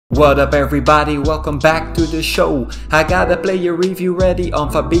What up everybody, welcome back to the show. I got a player review ready on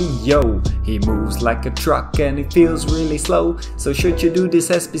Fabinho. He moves like a truck and he feels really slow. So should you do this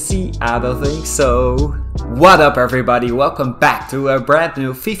SBC? I don't think so. What up everybody, welcome back to a brand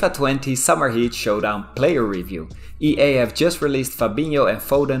new FIFA 20 Summer Heat Showdown player review. EA have just released Fabinho and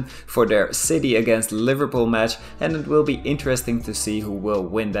Foden for their City against Liverpool match, and it will be interesting to see who will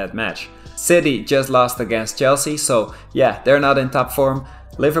win that match. City just lost against Chelsea, so yeah, they're not in top form.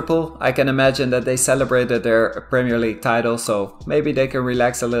 Liverpool, I can imagine that they celebrated their Premier League title, so maybe they can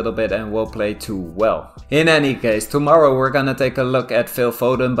relax a little bit and won't play too well. In any case, tomorrow we're gonna take a look at Phil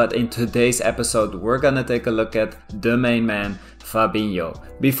Foden, but in today's episode we're gonna take a look at the main man, Fabinho.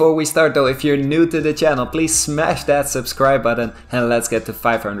 Before we start though, if you're new to the channel, please smash that subscribe button and let's get to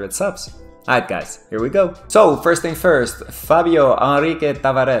 500 subs. Alright guys, here we go. So first thing first, Fabio Enrique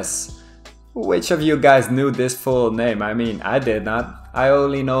Tavares. Which of you guys knew this full name? I mean, I did not. I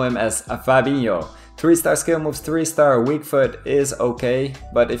only know him as Fabinho. 3-star skill moves, 3-star weak foot is okay,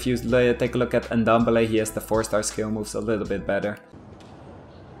 but if you take a look at Ndombele, he has the 4-star skill moves a little bit better.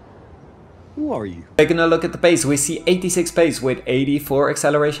 Who are you? Taking a look at the pace, we see 86 pace with 84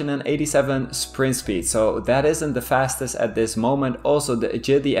 acceleration and 87 sprint speed. So that isn't the fastest at this moment. Also the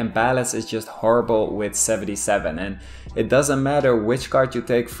agility and balance is just horrible with 77. And it doesn't matter which card you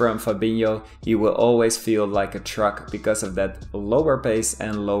take from Fabinho, he will always feel like a truck because of that lower pace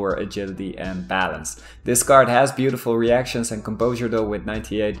and lower agility and balance. This card has beautiful reactions and composure though with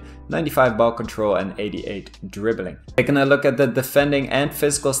 98, 95 ball control and 88 dribbling. Taking a look at the defending and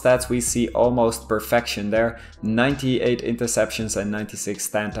physical stats, we see almost perfection there. 98 interceptions and 96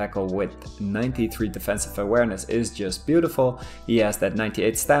 stand tackle with 93 defensive awareness is just beautiful. He has that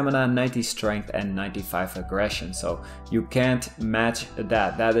 98 stamina, 90 strength and 95 aggression. So you can't match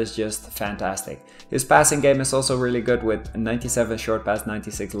that. That is just fantastic. His passing game is also really good with 97 short pass,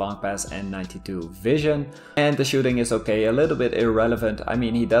 96 long pass and 92 vision. And the shooting is okay, a little bit irrelevant. I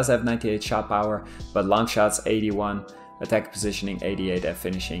mean, he does have 98 shot power, but long shots 81. Attack positioning 88 and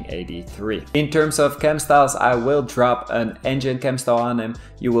finishing 83. In terms of chem styles, I will drop an engine chem style on him.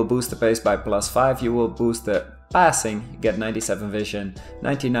 You will boost the pace by +5, you will boost the passing, you get 97 vision,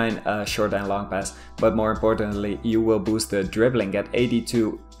 99 short and long pass, but more importantly you will boost the dribbling, get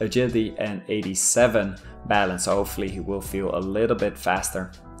 82 agility and 87 balance, so hopefully he will feel a little bit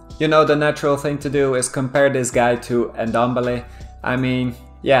faster. You know, the natural thing to do is compare this guy to Ndombele. I mean,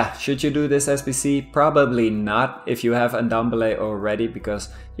 yeah, should you do this SBC? Probably not if you have Ndombele already, because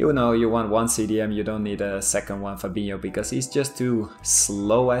you know you want one CDM, you don't need a second one Fabinho because he's just too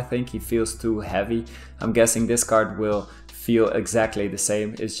slow. I think he feels too heavy. I'm guessing this card will feel exactly the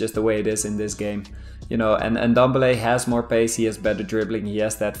same. It's just the way it is in this game. You know, and Ndombele has more pace, he has better dribbling, he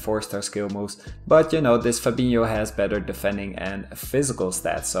has that 4-star skill moves. But you know, this Fabinho has better defending and physical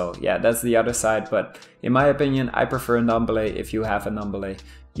stats. So yeah, that's the other side. But in my opinion, I prefer Ndombele. If you have Ndombele,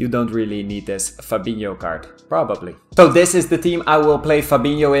 you don't really need this Fabinho card, probably. So this is the team I will play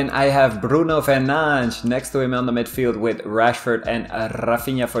Fabinho in. I have Bruno Fernandes next to him on the midfield with Rashford and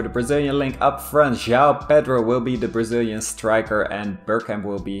Rafinha for the Brazilian link. Up front, João Pedro will be the Brazilian striker and Bergkamp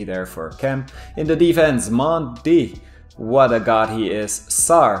will be there for Chem. In the defense, Mondi, what a god he is.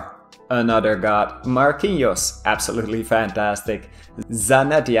 Sar, another god. Marquinhos, absolutely fantastic.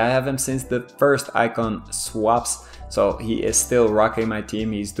 Zanetti, I have him since the first icon swaps. So he is still rocking my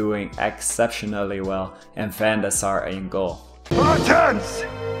team, he's doing exceptionally well. And Van der Sar in goal. Spartans!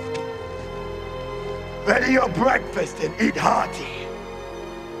 Ready your breakfast and eat hearty.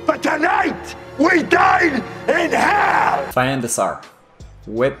 But tonight, we dine in hell! Van der Sar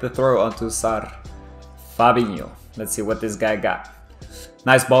with the throw onto Sar. Fabinho. Let's see what this guy got.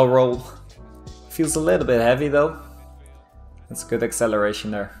 Nice ball roll. Feels a little bit heavy though. That's good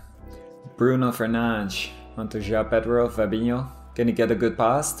acceleration there. Bruno Fernandes. Onto João Pedro, Fabinho. Can he get a good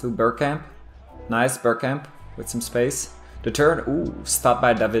pass to Bergkamp? Nice, Bergkamp with some space. The turn, ooh, stopped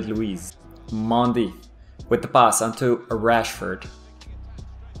by David Luiz. Mondi with the pass onto Rashford.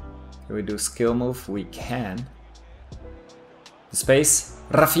 Can we do skill move? We can. The space,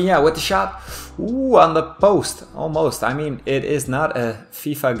 Rafinha with the shot. Ooh, on the post, almost. I mean, it is not a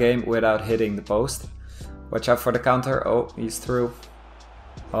FIFA game without hitting the post. Watch out for the counter. Oh, he's through.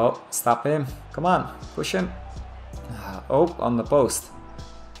 Oh, stop him. Come on, push him. Oh, on the post.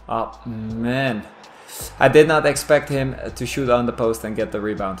 Oh, man. I did not expect him to shoot on the post and get the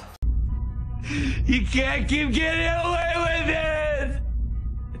rebound. You can't keep getting away with it!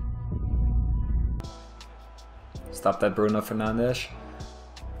 Stop that, Bruno Fernandes.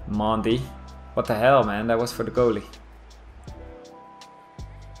 Mondi. What the hell, man? That was for the goalie.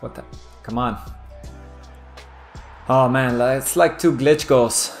 What the... Come on. Oh man, it's like 2 glitch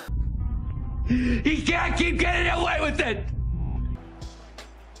goals. He can't keep getting away with it!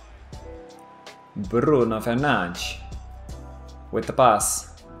 Bruno Fernandes with the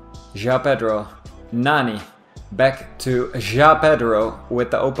pass. João Pedro. Nani. Back to João Pedro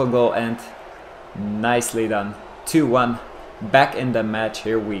with the open goal and nicely done. 2-1. Back in the match.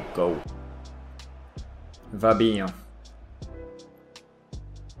 Here we go. Fabinho.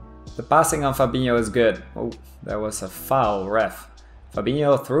 The passing on Fabinho is good. Oh, that was a foul, ref.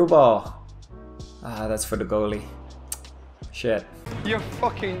 Fabinho through ball. Ah, that's for the goalie. Shit. You're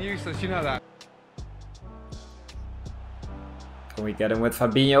fucking useless, you know that. Can we get him with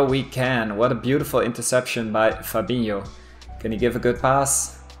Fabinho? We can. What a beautiful interception by Fabinho. Can he give a good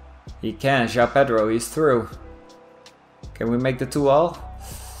pass? He can. João Pedro, he's through. Can we make the 2-all?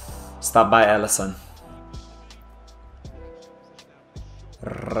 Stop by Alisson.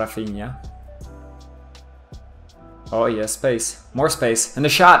 Rafinha. Oh, he has space. More space. And the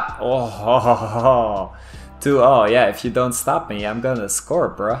shot! Oh, 2-all. Yeah, if you don't stop me, I'm gonna score,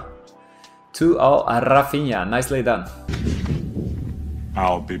 bruh. 2-all Rafinha. Nicely done.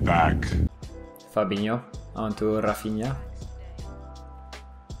 I'll be back. Fabinho onto Rafinha.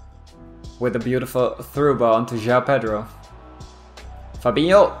 With a beautiful through ball onto João Pedro.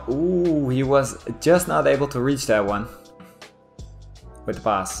 Fabinho. Ooh, he was just not able to reach that one. With the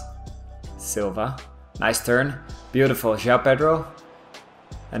pass. Silva. Nice turn. Beautiful. João Pedro.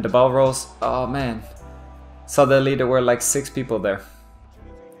 And the ball rolls. Oh man. Suddenly there were like 6 people there.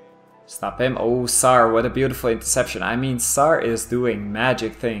 Stop him. Oh, Sar, what a beautiful interception. I mean, Sar is doing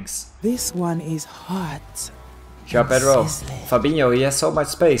magic things. This one is hot. João Pedro. Fabinho, he has so much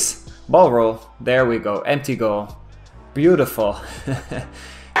space. Ball roll. There we go. Empty goal. Beautiful.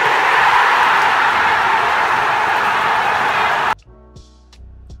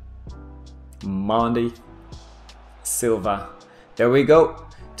 Mondi. Silva. There we go.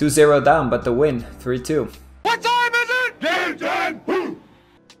 2-0 down, but the win. 3-2. What time is it? Game time! Woo!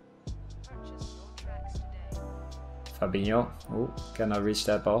 Fabinho. Oh, cannot reach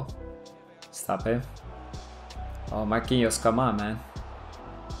that ball. Stop him. Oh, Marquinhos, come on, man.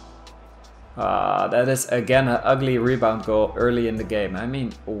 That is again an ugly rebound goal early in the game. I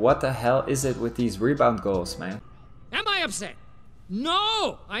mean, what the hell is it with these rebound goals, man? Am I upset?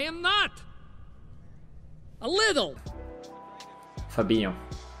 No, I am not. A little. Fabinho.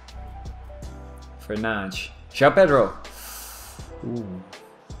 Fernandes. João Pedro. Ooh.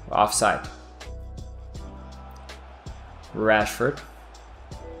 Offside. Rashford.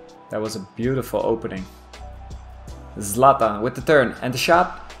 That was a beautiful opening. Zlatan with the turn and the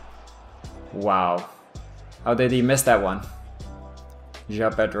shot. Wow. How did he miss that one?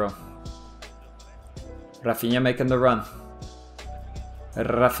 João Pedro. Rafinha making the run.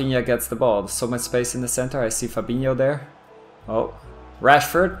 Rafinha gets the ball. There's so much space in the center. I see Fabinho there. Oh.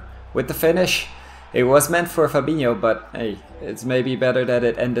 Rashford with the finish. It was meant for Fabinho, but hey, it's maybe better that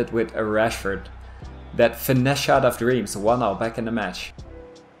it ended with a Rashford. That finesse shot of dreams, 1-all back in the match.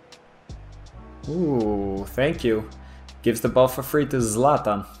 Ooh, thank you. Gives the ball for free to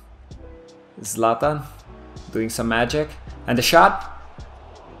Zlatan. Zlatan doing some magic. And the shot.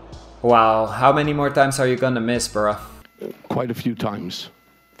 Wow, how many more times are you gonna miss, bro? Quite a few times.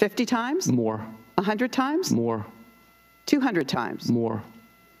 50 times? More. 100 times? More. 200 times? More.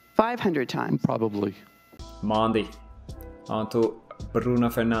 500 times? Probably. Mondi. Onto Bruno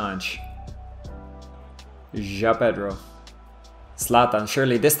Fernandes. João Pedro. Zlatan,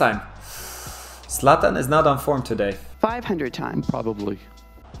 surely this time. Zlatan is not on form today. 500 times? Probably.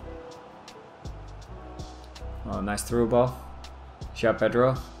 Oh, nice through ball. João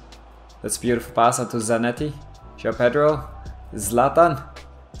Pedro. That's a beautiful pass onto Zanetti. João Pedro. Zlatan.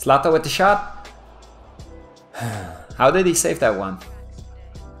 Zlatan with the shot. How did he save that one?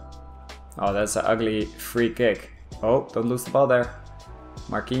 Oh, that's an ugly free kick. Oh, don't lose the ball there.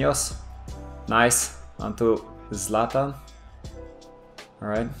 Marquinhos. Nice. Onto Zlatan.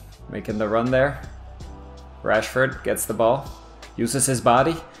 Alright, making the run there. Rashford gets the ball. Uses his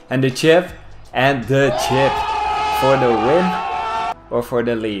body. And the chip. And the chip. For the win. Or for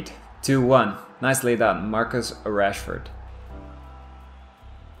the lead. 2-1. Nicely done. Marcus Rashford.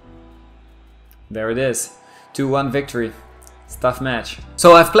 There it is. 2-1 victory. It's a tough match.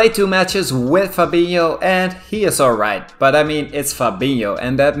 So I've played 2 matches with Fabinho and he is alright. But I mean, it's Fabinho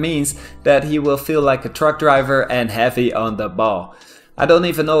and that means that he will feel like a truck driver and heavy on the ball. I don't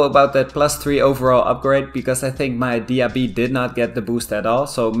even know about that +3 overall upgrade because I think my Diaby did not get the boost at all.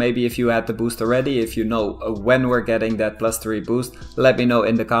 So maybe if you had the boost already, if you know when we're getting that +3 boost, let me know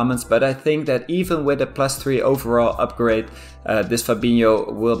in the comments. But I think that even with a +3 overall upgrade, this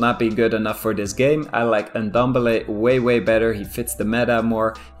Fabinho will not be good enough for this game. I like Ndombele way better. He fits the meta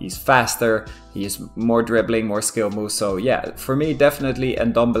more, he's faster, he's more dribbling, more skill moves. So yeah, for me definitely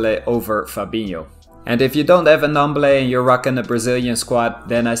Ndombele over Fabinho. And if you don't have Ndombele and you're rocking a Brazilian squad,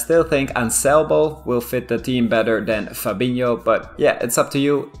 then I still think Anselmo will fit the team better than Fabinho. But yeah, it's up to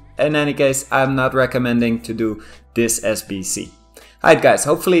you. In any case, I'm not recommending to do this SBC. Alright guys,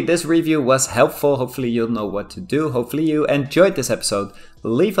 hopefully this review was helpful. Hopefully you'll know what to do. Hopefully you enjoyed this episode.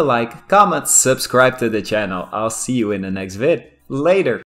 Leave a like, comment, subscribe to the channel. I'll see you in the next vid. Later!